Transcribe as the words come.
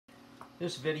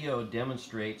This video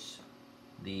demonstrates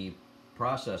the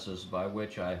processes by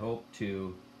which I hope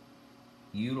to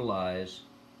utilize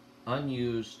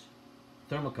unused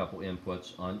thermocouple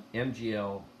inputs on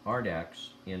MGL RDACs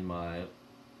in my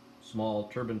small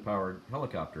turbine-powered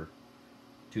helicopter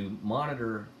to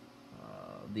monitor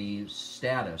the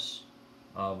status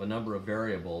of a number of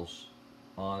variables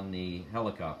on the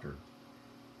helicopter.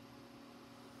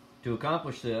 To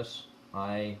accomplish this,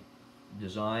 I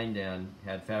designed and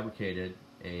had fabricated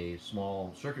a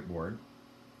small circuit board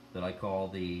that I call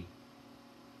the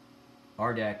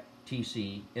RDAC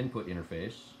TC input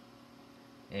interface,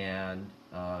 and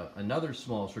another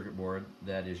small circuit board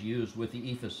that is used with the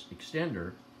EFIS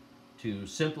extender to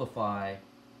simplify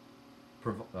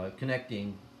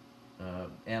connecting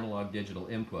analog digital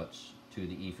inputs to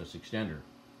the EFIS extender.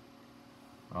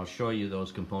 I'll show you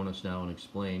those components now and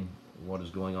explain what is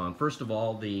going on. First of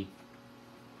all, the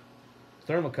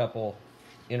thermocouple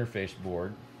interface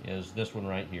board is this one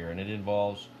right here, and it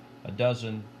involves a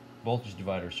dozen voltage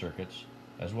divider circuits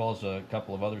as well as a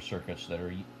couple of other circuits that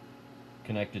are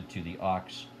connected to the aux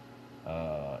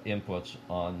inputs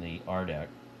on the RDAC.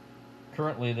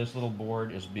 Currently, this little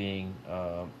board is being,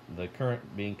 the current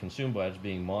being consumed by it is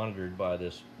being monitored by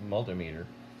this multimeter,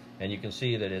 and you can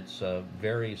see that it's a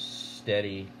very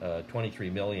steady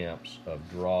 23 milliamps of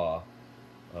draw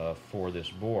for this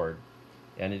board,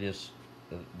 and it is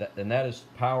that is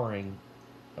powering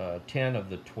 10 of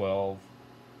the 12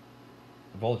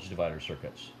 voltage divider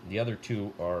circuits. The other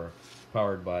two are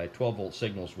powered by 12 volt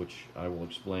signals, which I will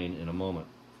explain in a moment.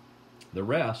 The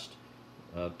rest,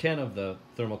 10 of the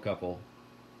thermocouple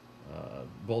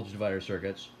voltage divider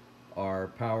circuits, are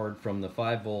powered from the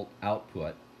 5 volt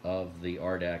output of the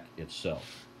RDAC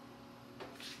itself.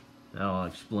 Now I'll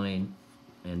explain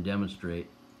and demonstrate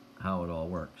how it all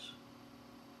works.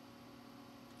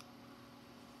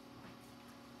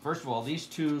 First of all, these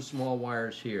two small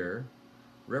wires here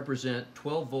represent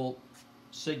 12 volt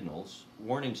signals,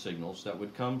 warning signals, that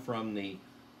would come from the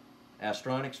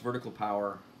Avionics vertical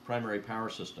power primary power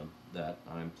system that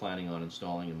I'm planning on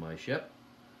installing in my ship.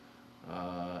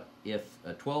 If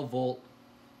a 12 volt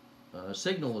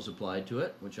signal is applied to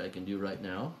it, which I can do right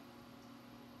now,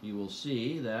 you will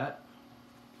see that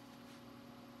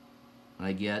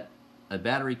I get a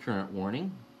battery current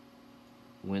warning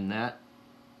when that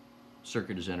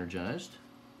circuit is energized,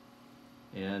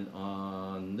 and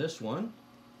on this one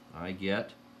I get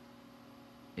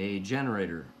a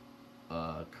generator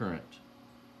current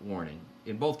warning.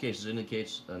 In both cases, it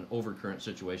indicates an overcurrent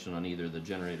situation on either the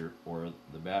generator or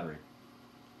the battery.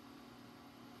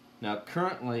 Now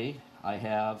currently I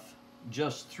have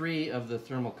just 3 of the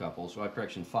thermocouples, so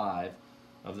correction 5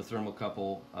 of the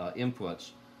thermocouple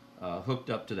inputs hooked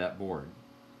up to that board,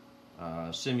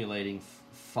 simulating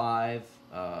 5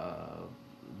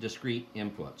 discrete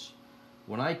inputs.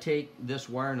 When I take this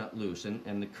wire nut loose,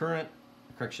 and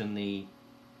the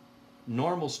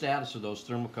normal status of those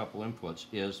thermocouple inputs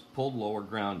is pulled low or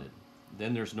grounded,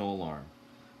 then there's no alarm.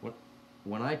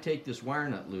 When I take this wire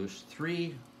nut loose,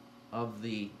 3 of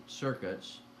the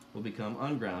circuits will become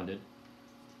ungrounded,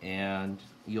 and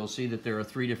you'll see that there are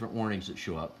 3 different warnings that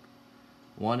show up.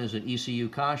 One is an ECU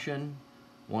caution,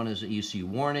 one is an ECU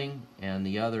warning, and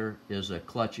the other is a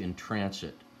clutch in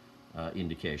transit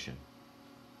indication.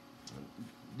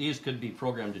 These could be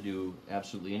programmed to do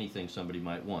absolutely anything somebody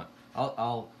might want.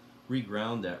 I'll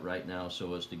reground that right now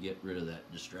so as to get rid of that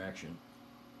distraction.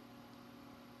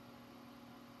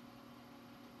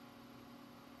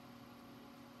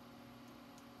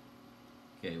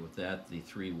 Okay, with that, the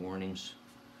 3 warnings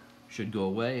should go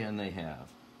away, and they have.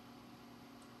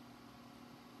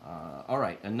 All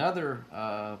right, another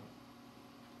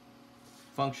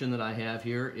function that I have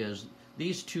here is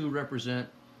these 2 represent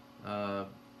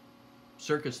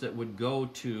circuits that would go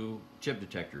to chip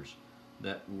detectors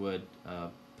that would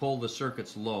pull the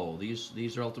circuits low.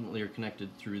 These are ultimately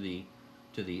connected through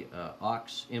to the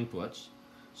aux inputs.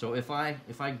 So if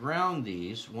I ground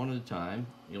these one at a time,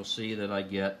 you'll see that I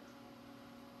get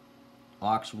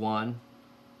aux 1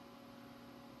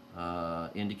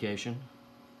 indication.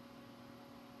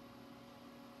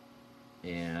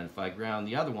 And if I ground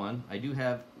the other one, I do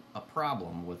have a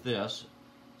problem with this.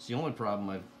 It's the only problem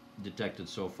I've detected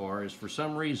so far, is for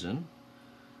some reason,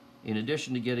 in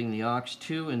addition to getting the aux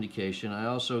 2 indication, I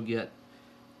also get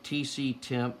TC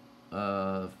temp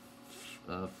 5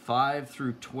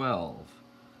 through 12.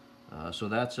 So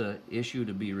that's an issue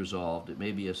to be resolved. It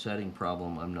may be a setting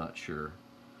problem, I'm not sure.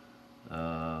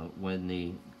 When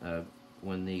the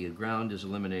ground is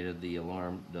eliminated, the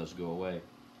alarm does go away.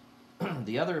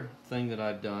 The other thing that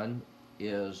I've done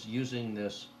is using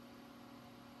this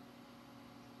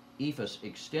EFIS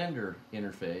extender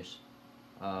interface.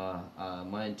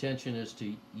 My intention is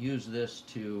to use this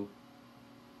to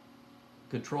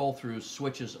control through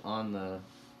switches on the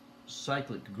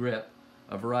cyclic grip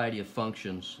a variety of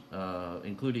functions,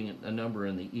 including a number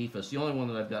in the EFIS. The only one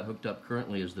that I've got hooked up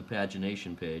currently is the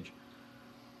pagination page.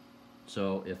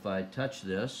 So if I touch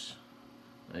this,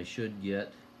 I should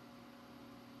get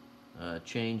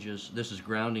changes. This is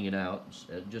grounding it out,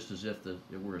 just as if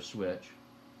it were a switch.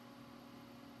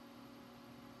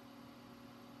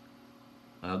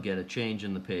 I'll get a change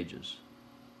in the pages.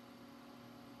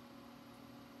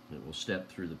 It will step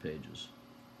through the pages.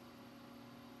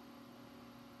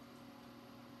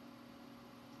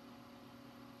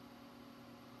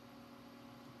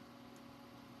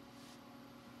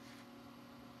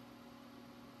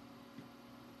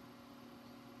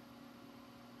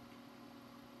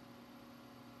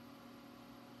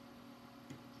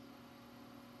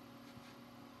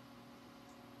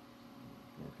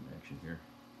 More connection here.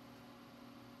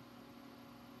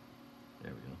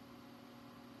 There we go.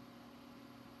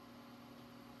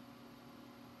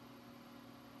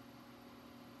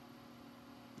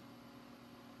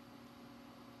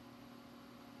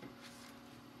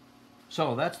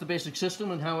 So that's the basic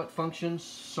system and how it functions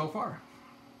so far.